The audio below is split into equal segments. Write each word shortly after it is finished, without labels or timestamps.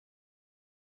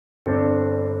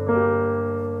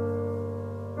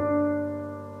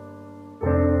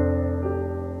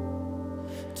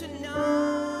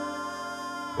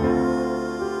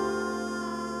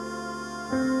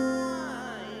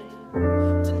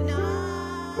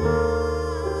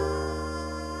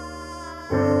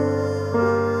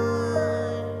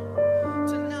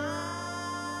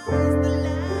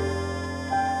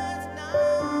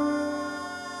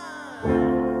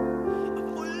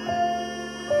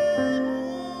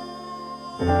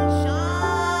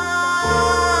shines.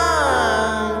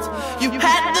 You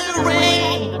had the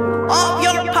reign of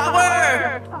your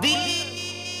power. The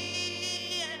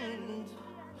end.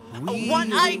 A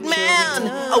one-eyed man,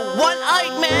 a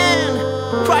one-eyed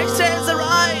man. Christ has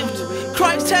arrived.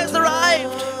 Christ has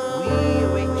arrived. We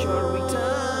await your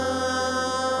return.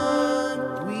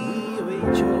 We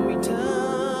await your return.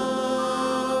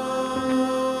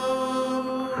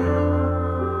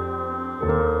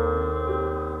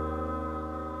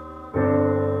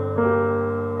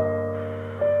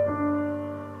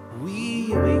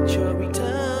 We await your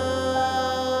return.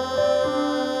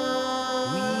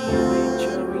 We await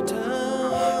your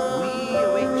return. We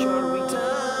await your return.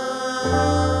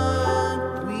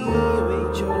 We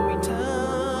await your return.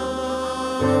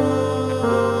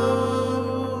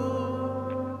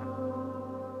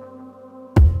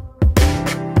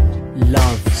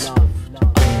 Loved,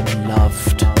 I am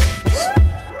loved.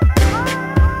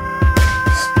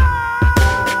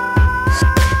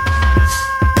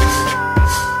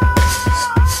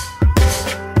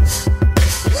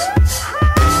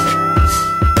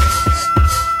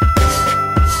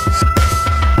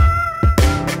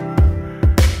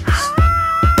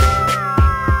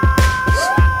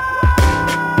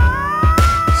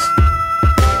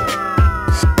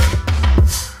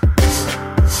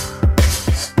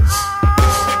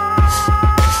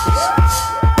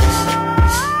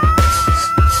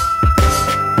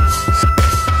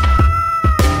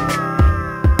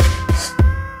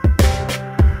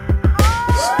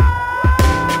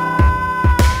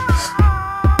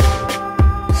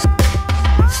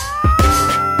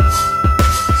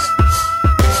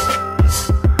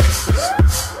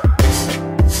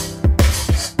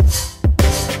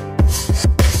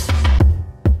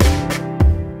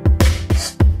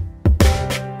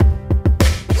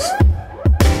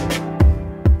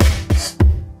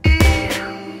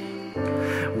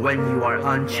 When you are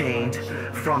unchained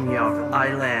from your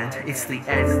island, it's the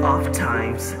end of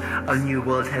times. A new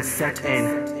world has set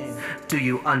in. Do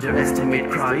you underestimate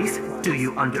Christ? Do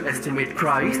you underestimate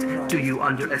Christ? Do you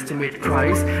underestimate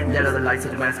Christ? Let all the lights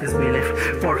of Damascus be lit,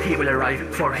 for he will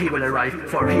arrive, for he will arrive,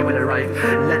 for he will arrive.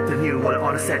 Let the new world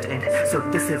order set in. So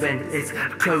this event is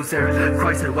closer.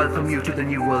 Christ, I welcome you to the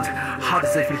new world. How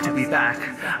does it feel to be back?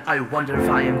 I wonder if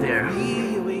I am there.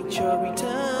 We await your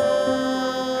return.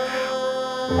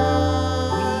 We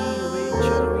await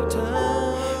your return.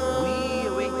 We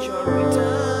await your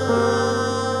return.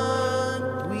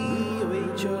 We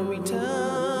await your return.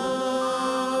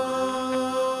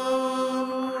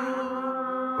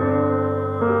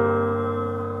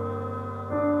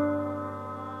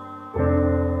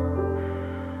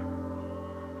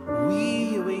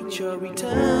 We await your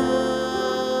return.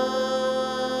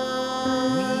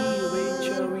 We await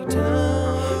your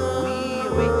return. We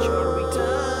await your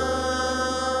return.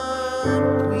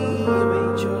 We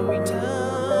await your return.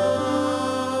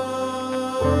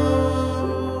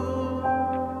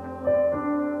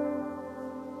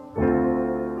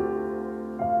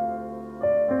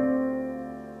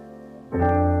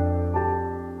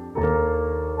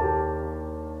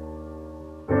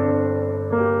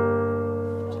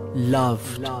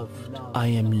 Loved, I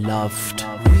am loved.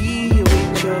 We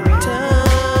await your return.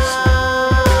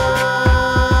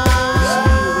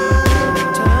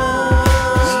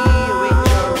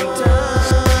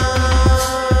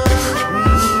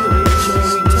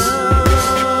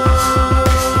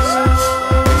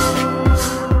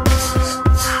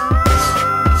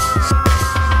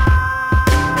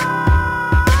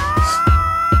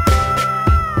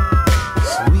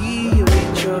 We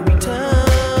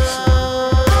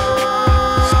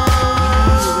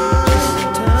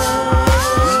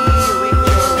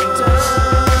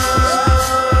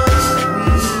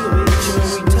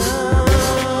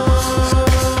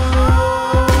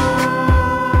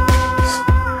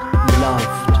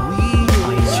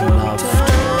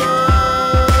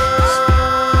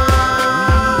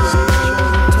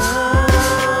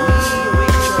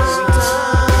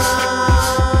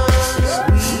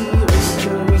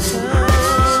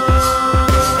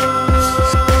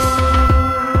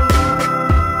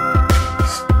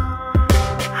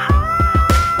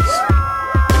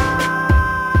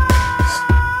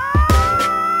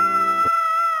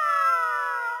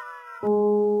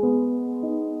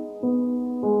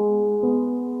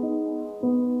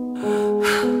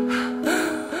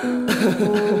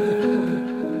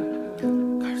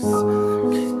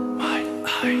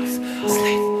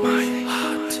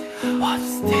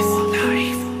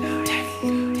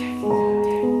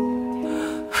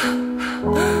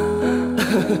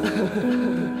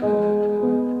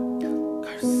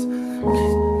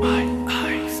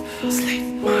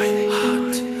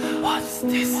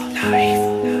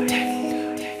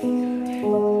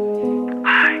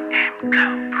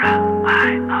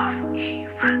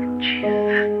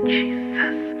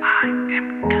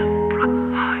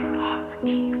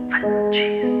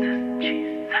The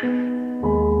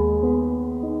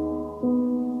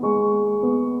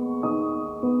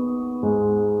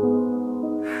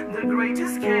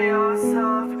greatest chaos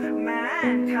of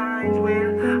mankind,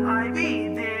 will I be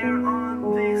there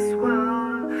on this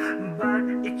world? But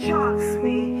it shocks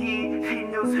me, he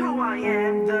knows who I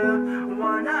am, the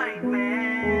one-eyed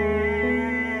man.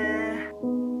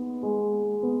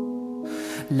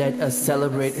 Let us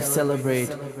celebrate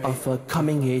of a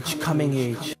coming age.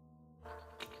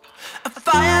 A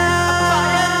fire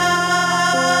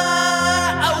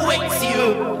awaits you.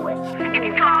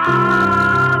 It's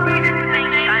far greater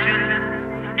distinction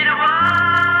in a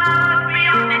world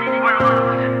beyond this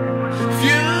world.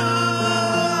 Few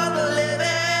of the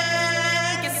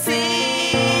living can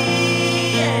see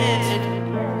it.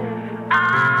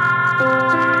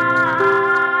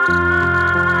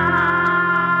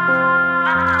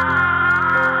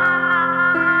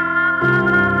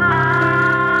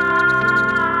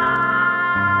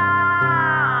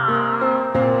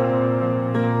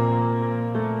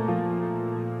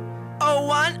 Oh,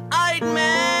 one-eyed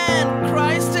man,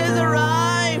 Christ has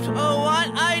arrived. Oh,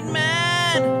 one-eyed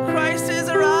man, Christ has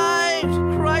arrived.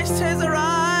 Christ has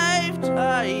arrived.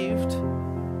 Arrived.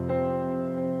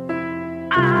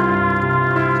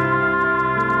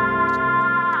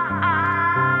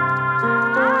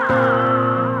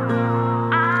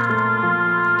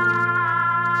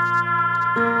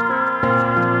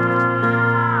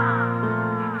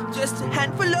 Just a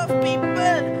handful of people.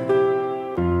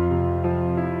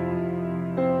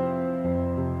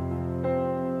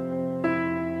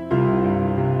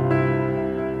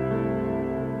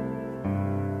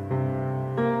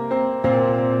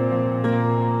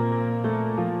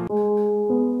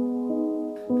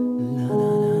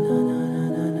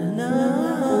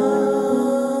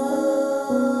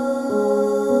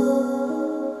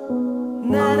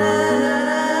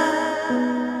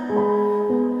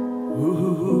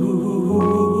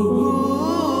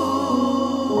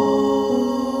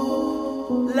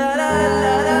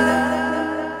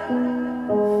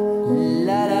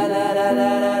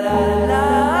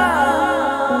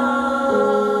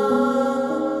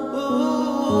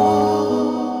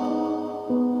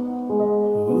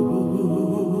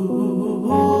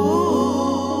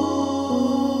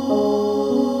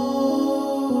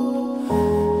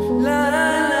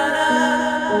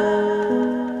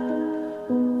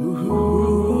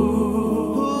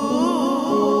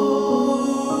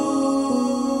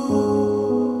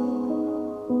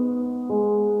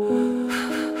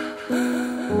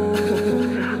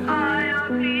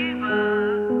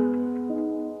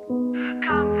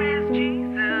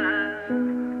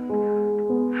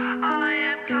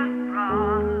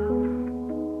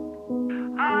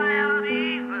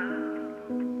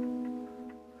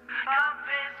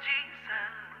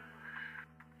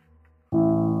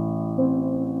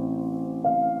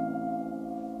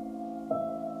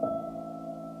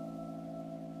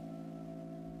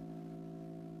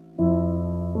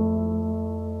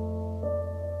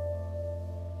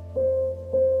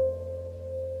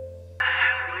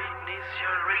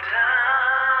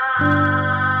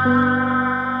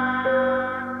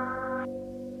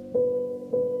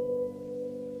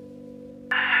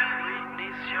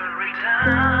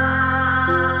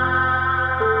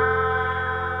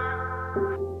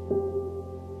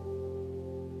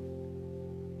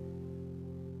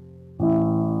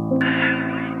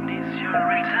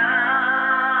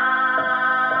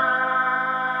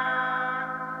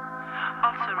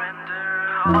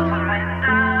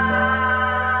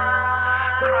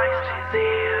 Christ is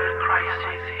here, Christ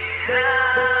is here.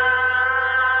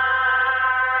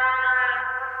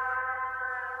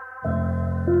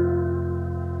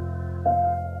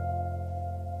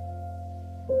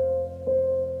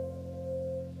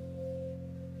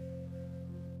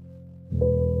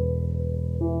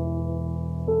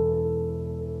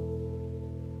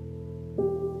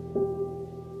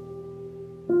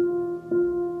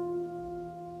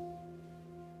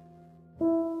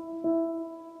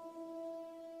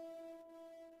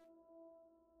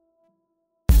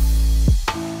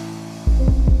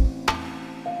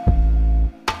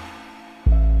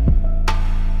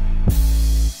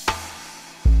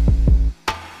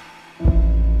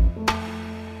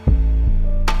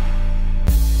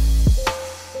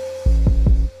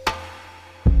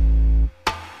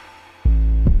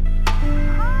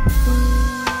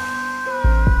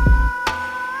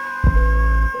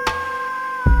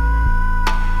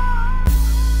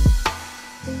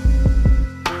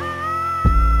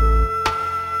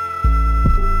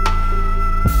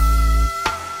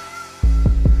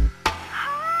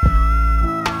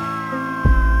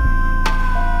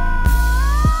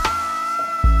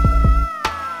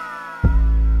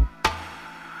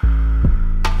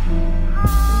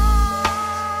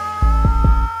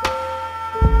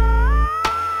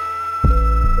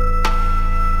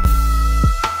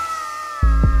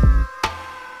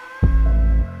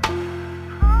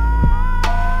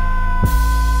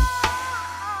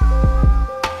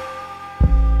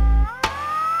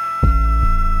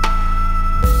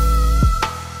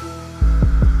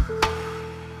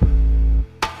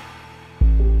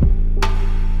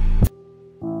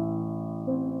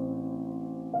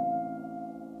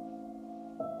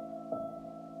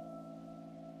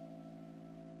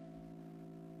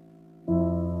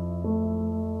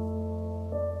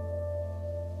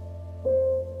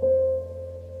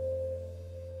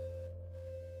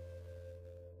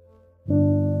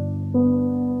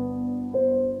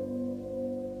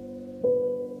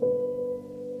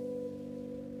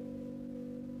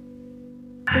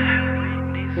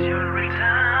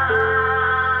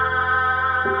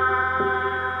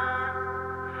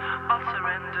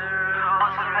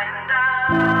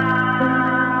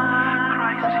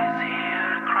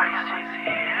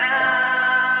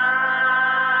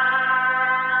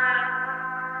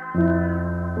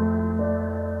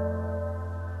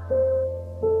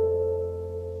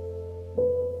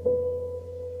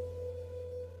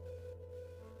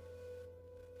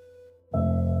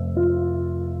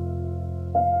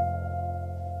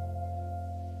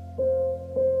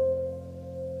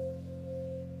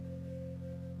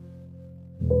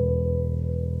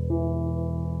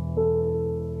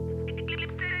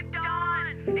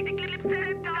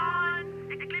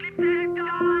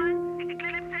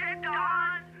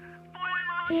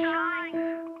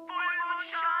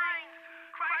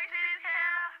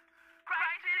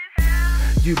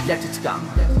 You let it come.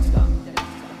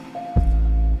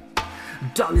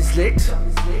 Dawn is lit.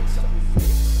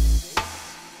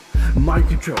 Mind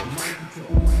controlled.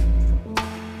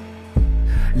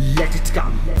 Let it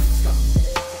come.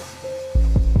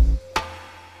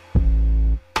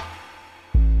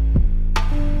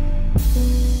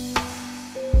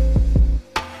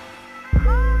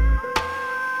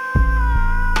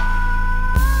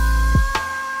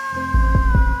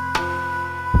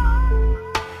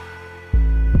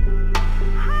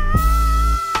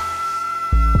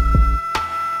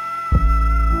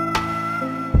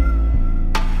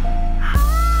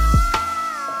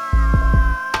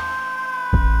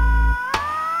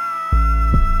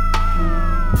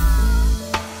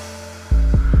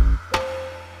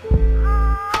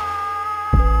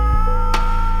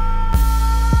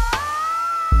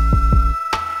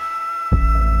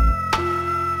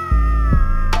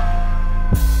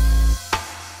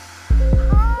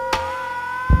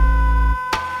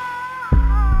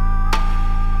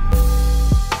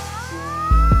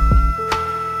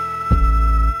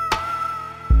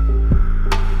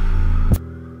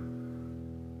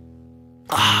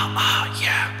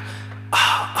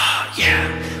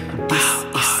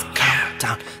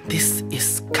 This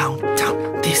is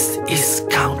countdown. This is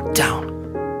countdown.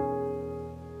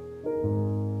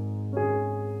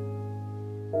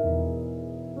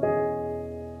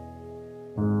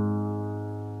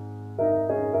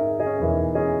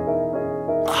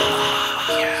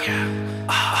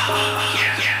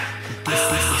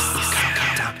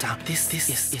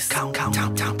 This is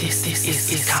countdown.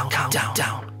 This is countdown.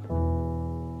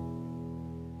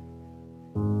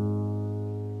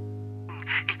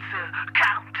 It's a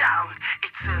countdown.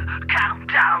 It's a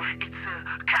countdown. It's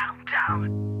a countdown.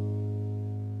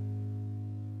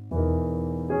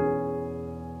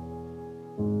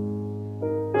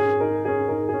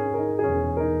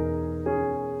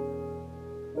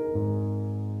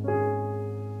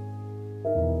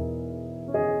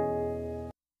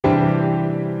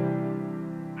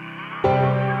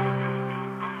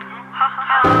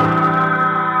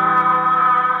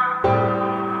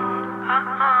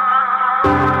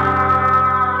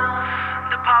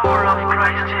 The power of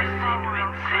Christ is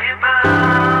invincible.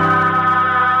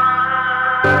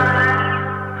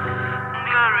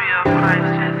 Glory of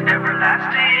Christ is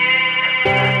everlasting.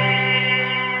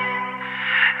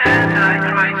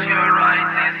 Antichrist, your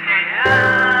rise is here.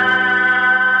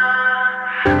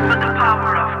 But the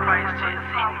power of Christ is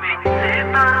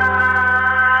invincible.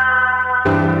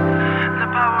 The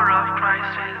power of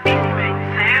Christ is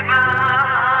invincible.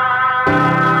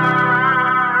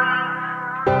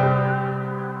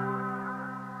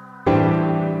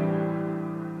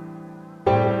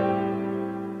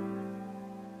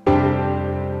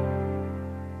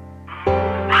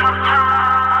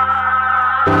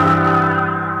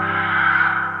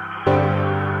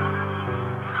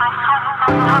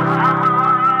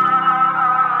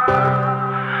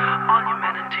 All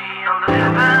humanity under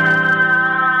heaven,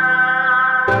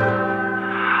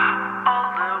 all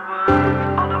the world,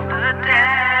 all of the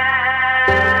dead,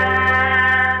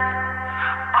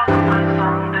 all of us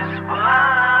on this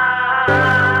world,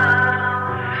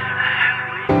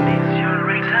 we miss your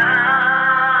return.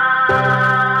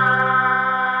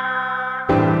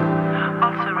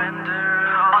 All surrender,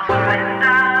 all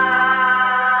surrender.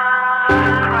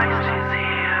 Christ is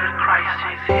here, Christ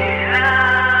is here.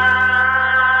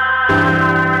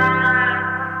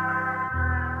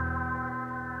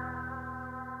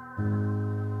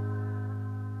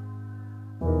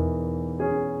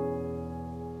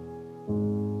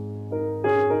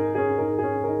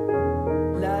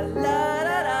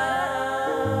 La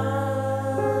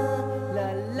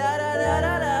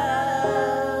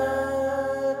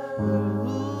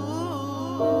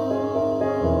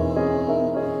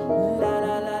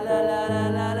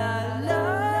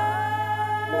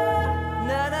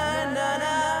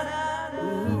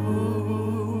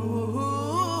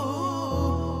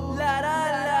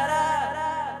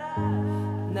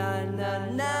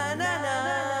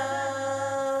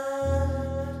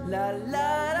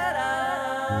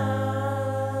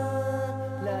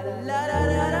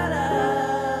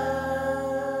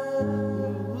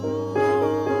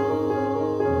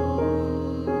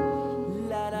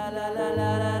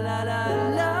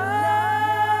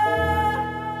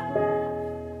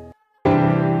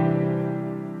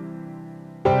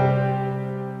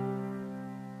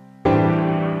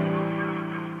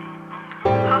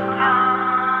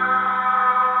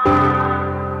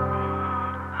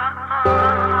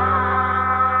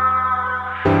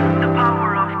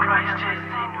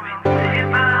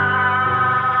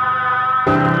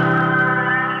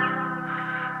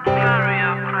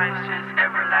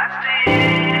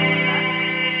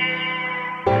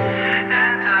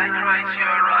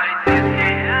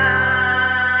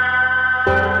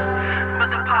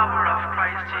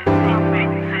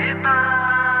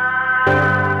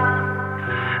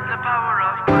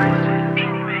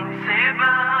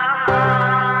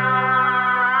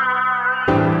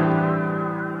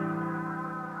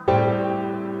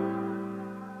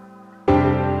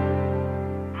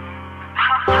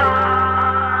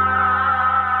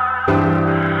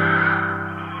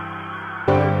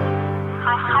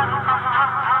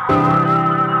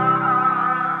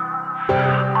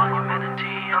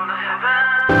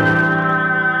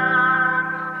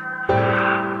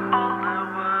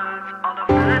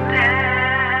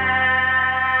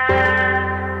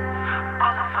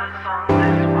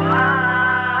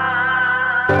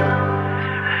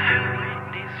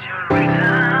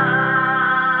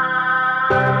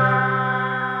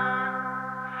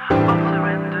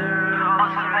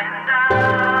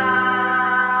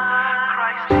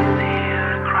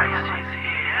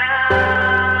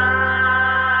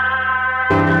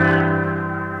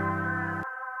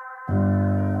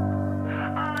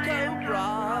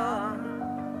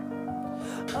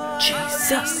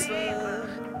Jesus.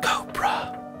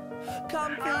 Cobra.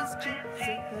 Come please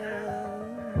Jesus.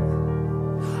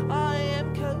 I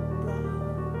am Cobra.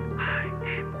 I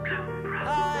am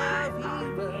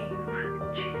evil.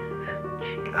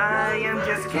 I am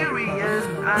just curious.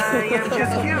 I am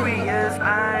just curious.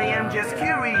 I am just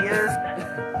curious.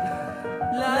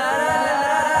 La la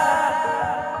la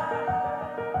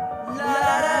la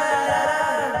la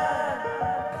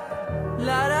la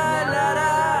la la la la la.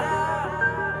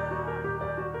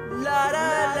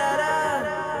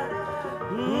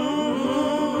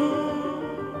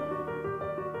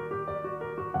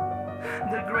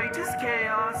 The greatest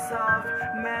chaos of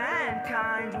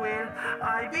mankind, will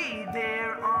I be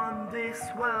there on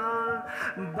this world?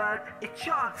 But it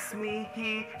shocks me,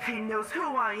 he knows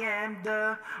who I am,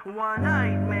 the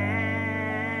one-eyed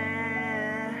man.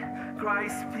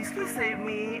 Christ, please save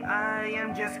me, I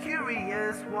am just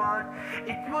curious what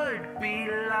it would be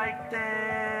like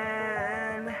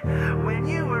then. When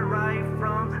you arrive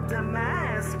from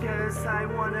Damascus, I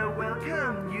wanna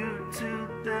welcome you to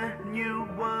the new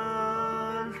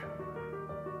world.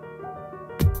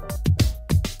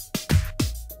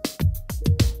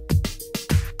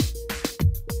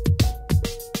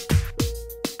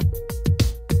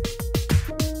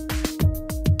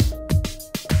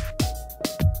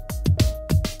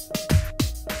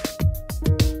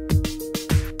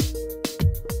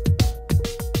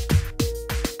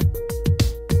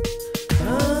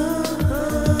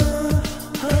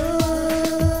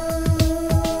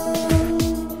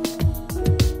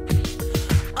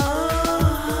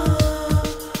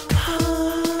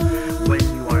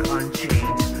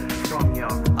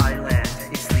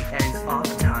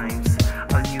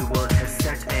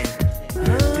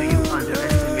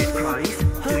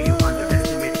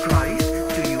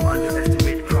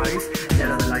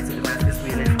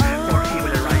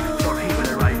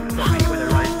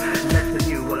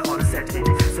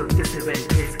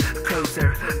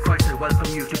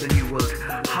 Welcome you to the new world.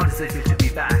 How does it feel to be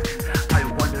back? I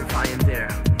wonder if I am there.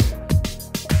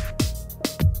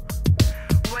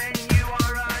 When you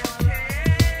are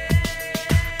unchanged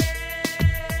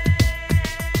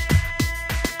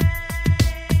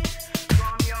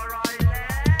from your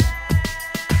island,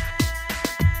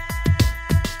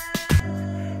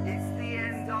 it's the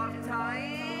end of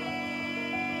times.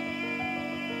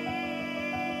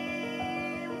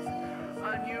 A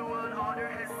new world order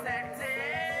has set in.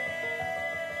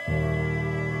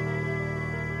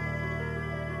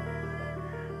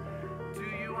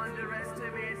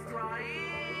 Underestimate Christ?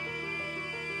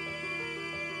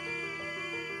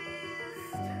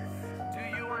 Do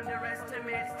you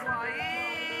underestimate Christ?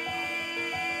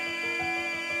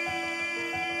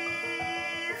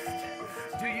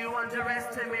 Do you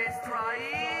underestimate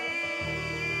Christ?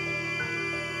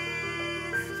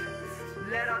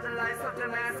 Let all the lights of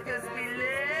Damascus be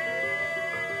lit,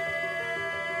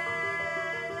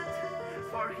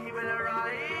 for he will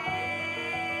arise.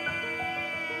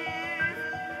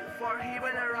 For he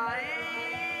will arise.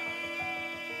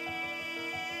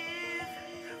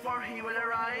 For he will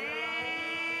arise.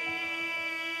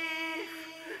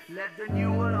 Let the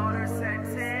new world order set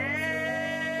in.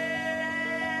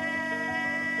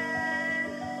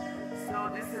 So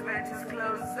this event is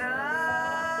closer.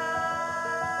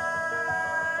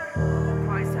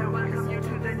 Christ, I welcome you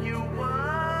to the new world.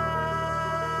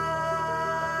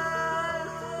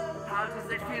 How does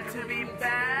it feel to be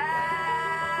back?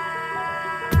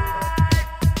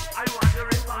 I wonder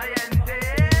if I am there.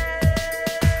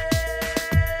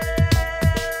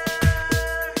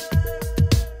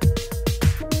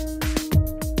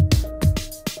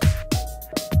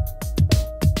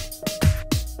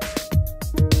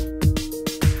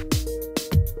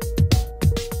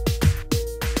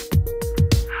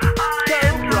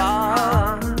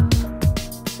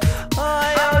 I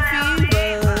am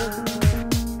evil.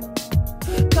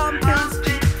 Come please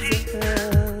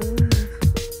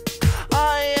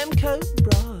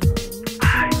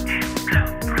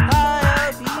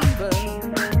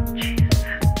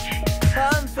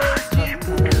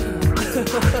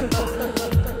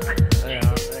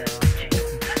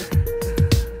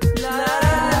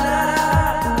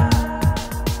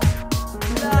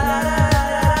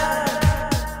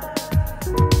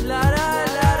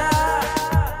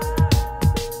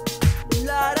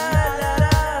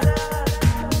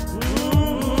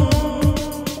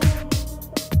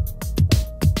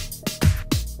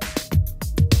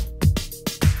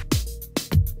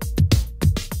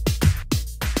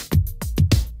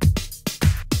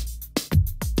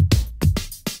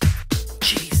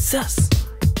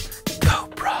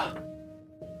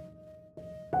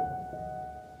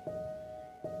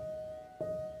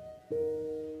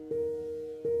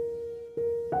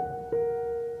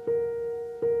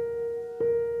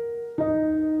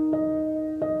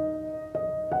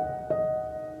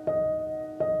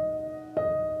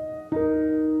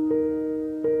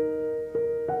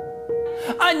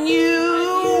A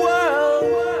new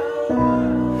world,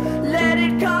 let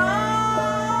it come.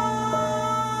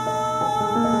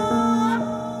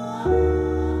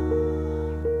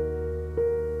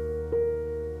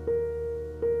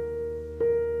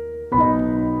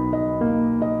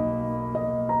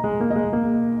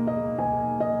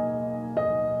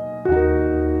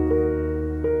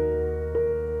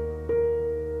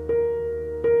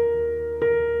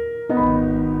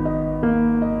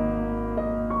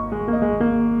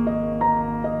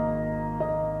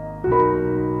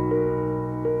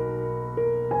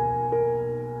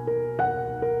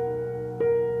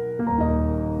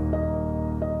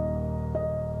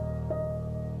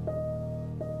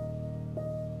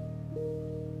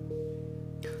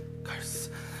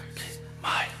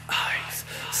 My eyes,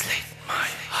 slit my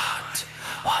heart.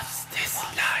 What's this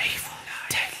life?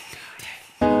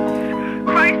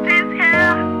 Christ is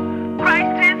here.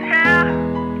 Christ is here.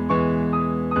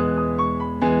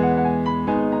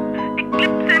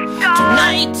 Eclipse at dawn.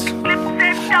 Tonight, Eclipse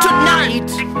at dawn. tonight,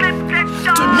 Eclipse at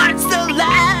dawn. tonight's the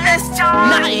last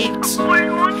night. Full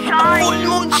moon A shines. full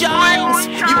moon shines.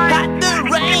 You got the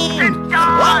rain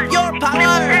of your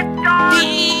power. The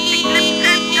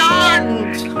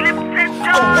end.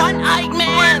 A one-eyed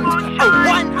man. A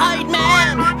one-eyed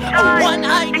man. A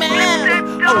one-eyed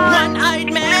man. A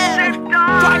one-eyed man.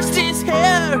 Christ is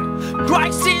here.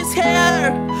 Christ is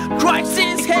here. Christ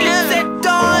is here.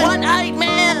 A one-eyed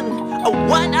man. A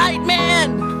one-eyed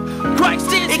man. Christ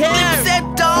is here. Eclipse at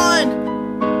dawn.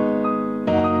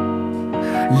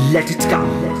 Let it come.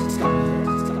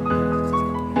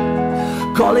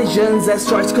 Collisions,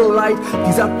 asteroids collide.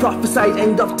 These are prophesied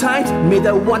end of times. May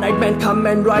the one-eyed man come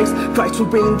and rise. Christ will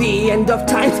bring the end of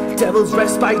times. Devil's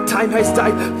respite, time has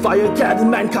died. Fire gathered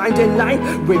mankind in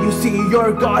line. Where you see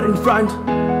your God in front,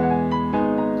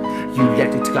 You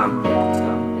let it come.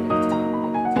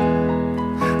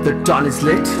 The dawn is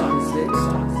lit.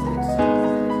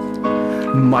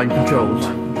 Mind controlled.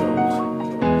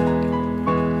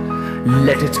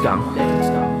 Let it come.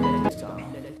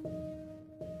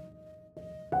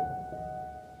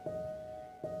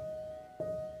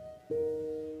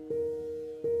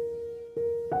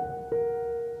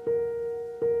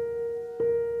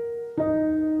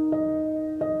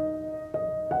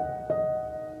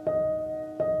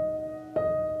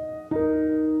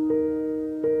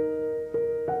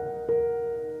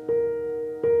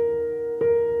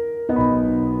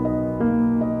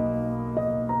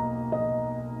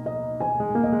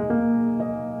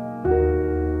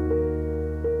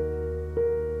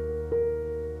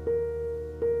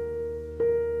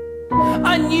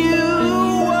 A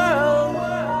new world,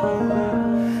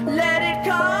 let it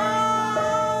come.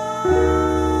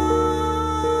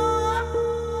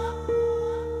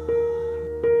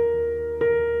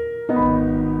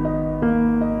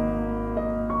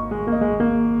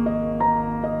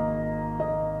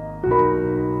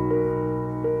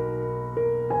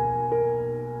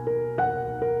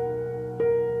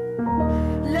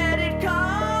 Let it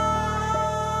come.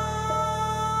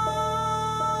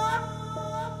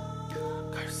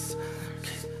 Curse,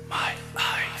 my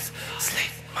eyes,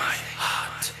 slit my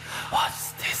heart.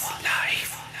 What's this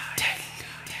life?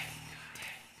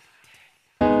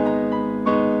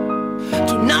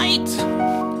 Tonight,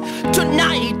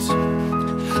 tonight,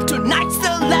 tonight's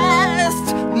the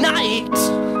last night.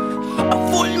 A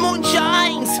full moon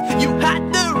shines. You had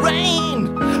the rain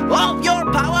of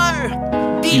your power.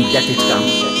 You let it come.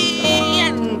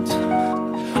 End.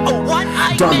 A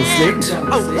one-eyed Dawn is man. lit.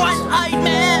 A one-eyed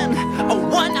man. A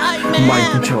one-eyed man.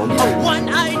 Mind controlled. A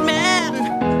one-eyed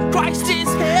man. Christ is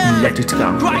here. Let it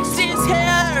come. Christ is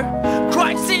here.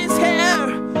 Christ is here.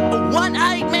 A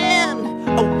one-eyed man.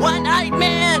 A one-eyed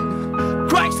man.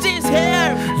 Christ is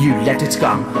here. You let it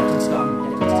come.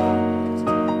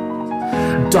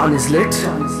 Dawn is lit.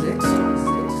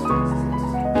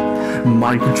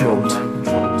 Mind controlled.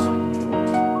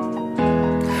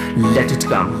 Let it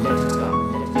come.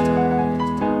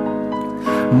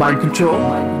 Mind control.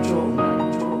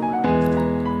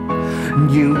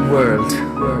 New world.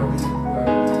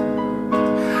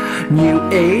 New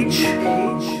age.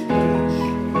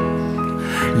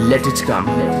 Let it come.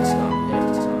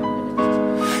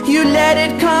 You let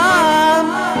it come.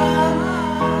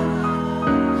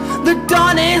 The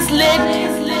dawn is lit.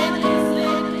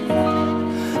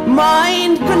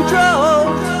 Mind control.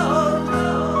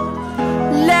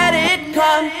 Let it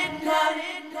come.